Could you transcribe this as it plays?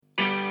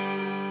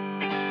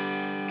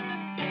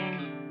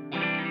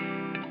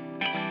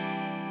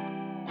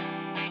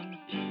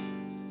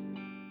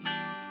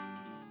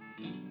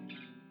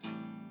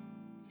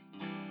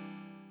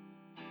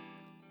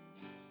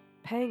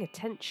Paying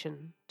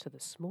attention to the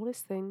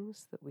smallest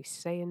things that we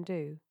say and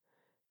do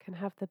can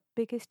have the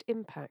biggest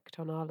impact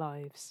on our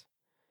lives.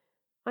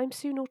 I'm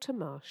Sue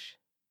Norton-Marsh,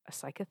 a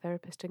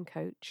psychotherapist and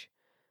coach,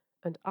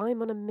 and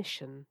I'm on a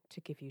mission to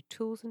give you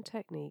tools and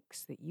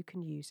techniques that you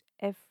can use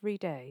every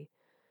day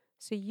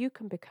so you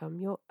can become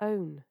your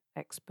own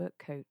expert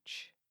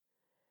coach.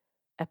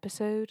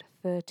 Episode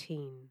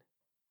 13: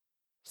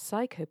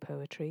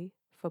 Psychopoetry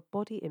for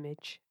Body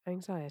Image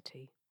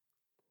Anxiety.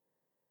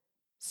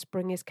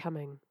 Spring is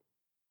coming,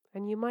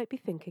 and you might be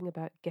thinking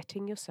about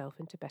getting yourself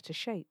into better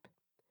shape.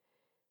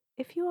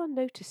 If you are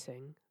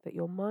noticing that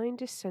your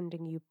mind is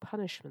sending you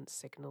punishment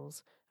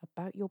signals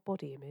about your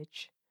body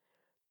image,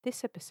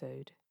 this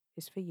episode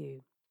is for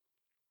you.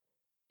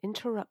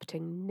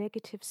 Interrupting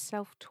negative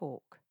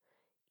self-talk,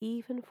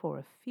 even for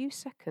a few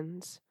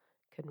seconds,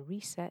 can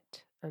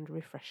reset and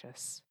refresh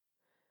us.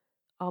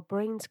 Our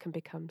brains can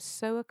become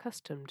so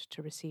accustomed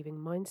to receiving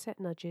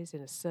mindset nudges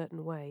in a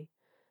certain way,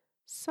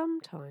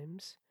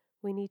 sometimes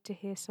we need to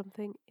hear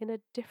something in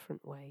a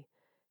different way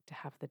to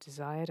have the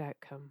desired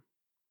outcome.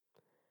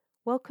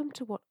 Welcome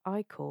to what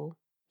I call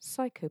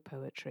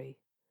psychopoetry,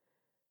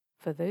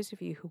 for those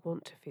of you who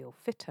want to feel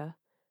fitter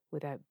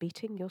without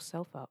beating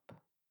yourself up.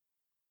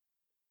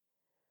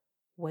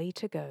 Way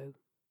to go.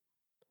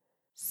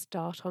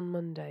 Start on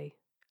Monday.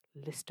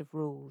 List of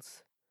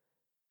rules.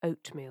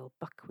 Oatmeal,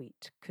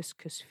 buckwheat,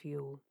 couscous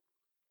fuel.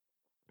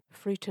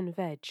 Fruit and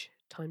veg,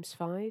 times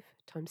 5,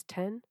 times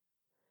 10.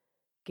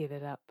 Give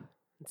it up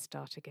and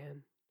start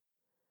again.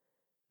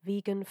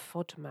 Vegan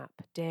FODMAP,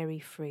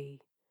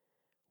 dairy-free.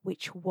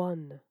 Which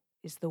one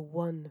is the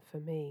one for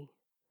me?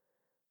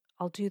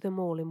 I'll do them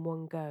all in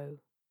one go.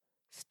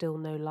 Still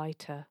no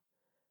lighter.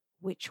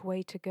 Which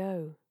way to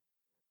go?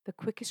 The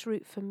quickest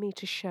route for me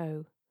to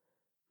show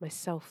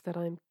myself that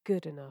I'm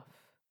good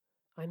enough.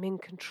 I'm in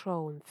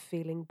control and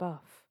feeling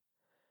buff.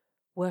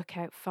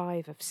 Workout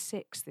 5 of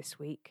 6 this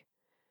week.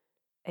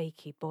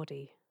 Achy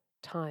body,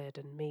 tired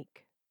and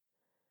meek.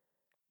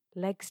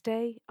 Legs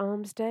day,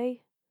 arms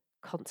day,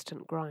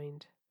 constant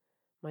grind.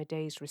 My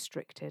days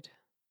restricted,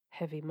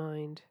 heavy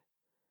mind.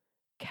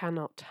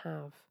 Cannot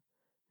have,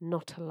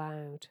 not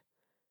allowed.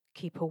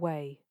 Keep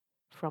away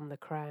from the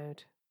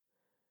crowd.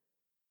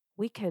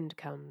 Weekend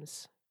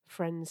comes,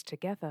 friends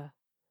together.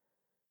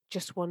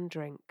 Just one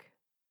drink,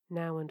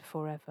 now and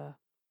forever.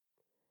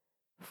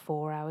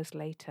 4 hours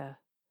later,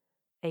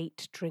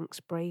 8 drinks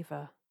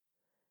braver.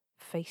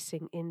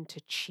 Facing into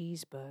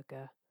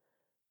cheeseburger.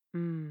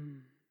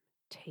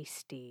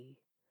 Tasty.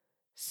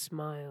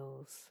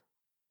 Smiles.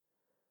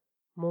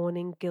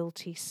 Morning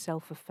guilty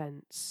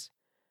self-offense.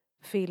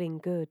 Feeling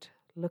good,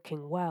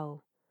 looking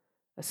well.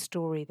 A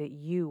story that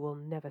you will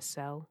never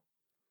sell.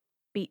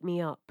 Beat me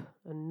up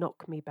and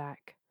knock me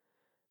back.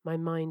 My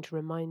mind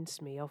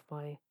reminds me of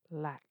my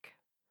lack.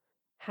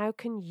 How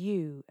can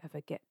you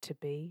ever get to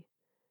be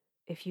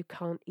if you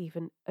can't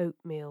even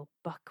oatmeal,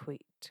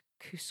 buckwheat,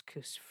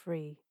 couscous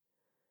free?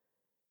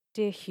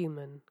 Dear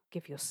human,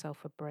 give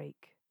yourself a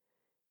break.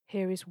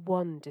 Here is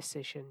one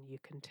decision you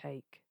can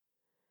take.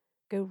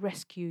 Go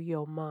rescue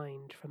your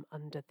mind from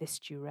under this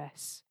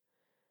duress.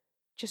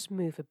 Just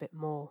move a bit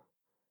more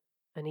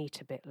and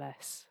eat a bit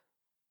less.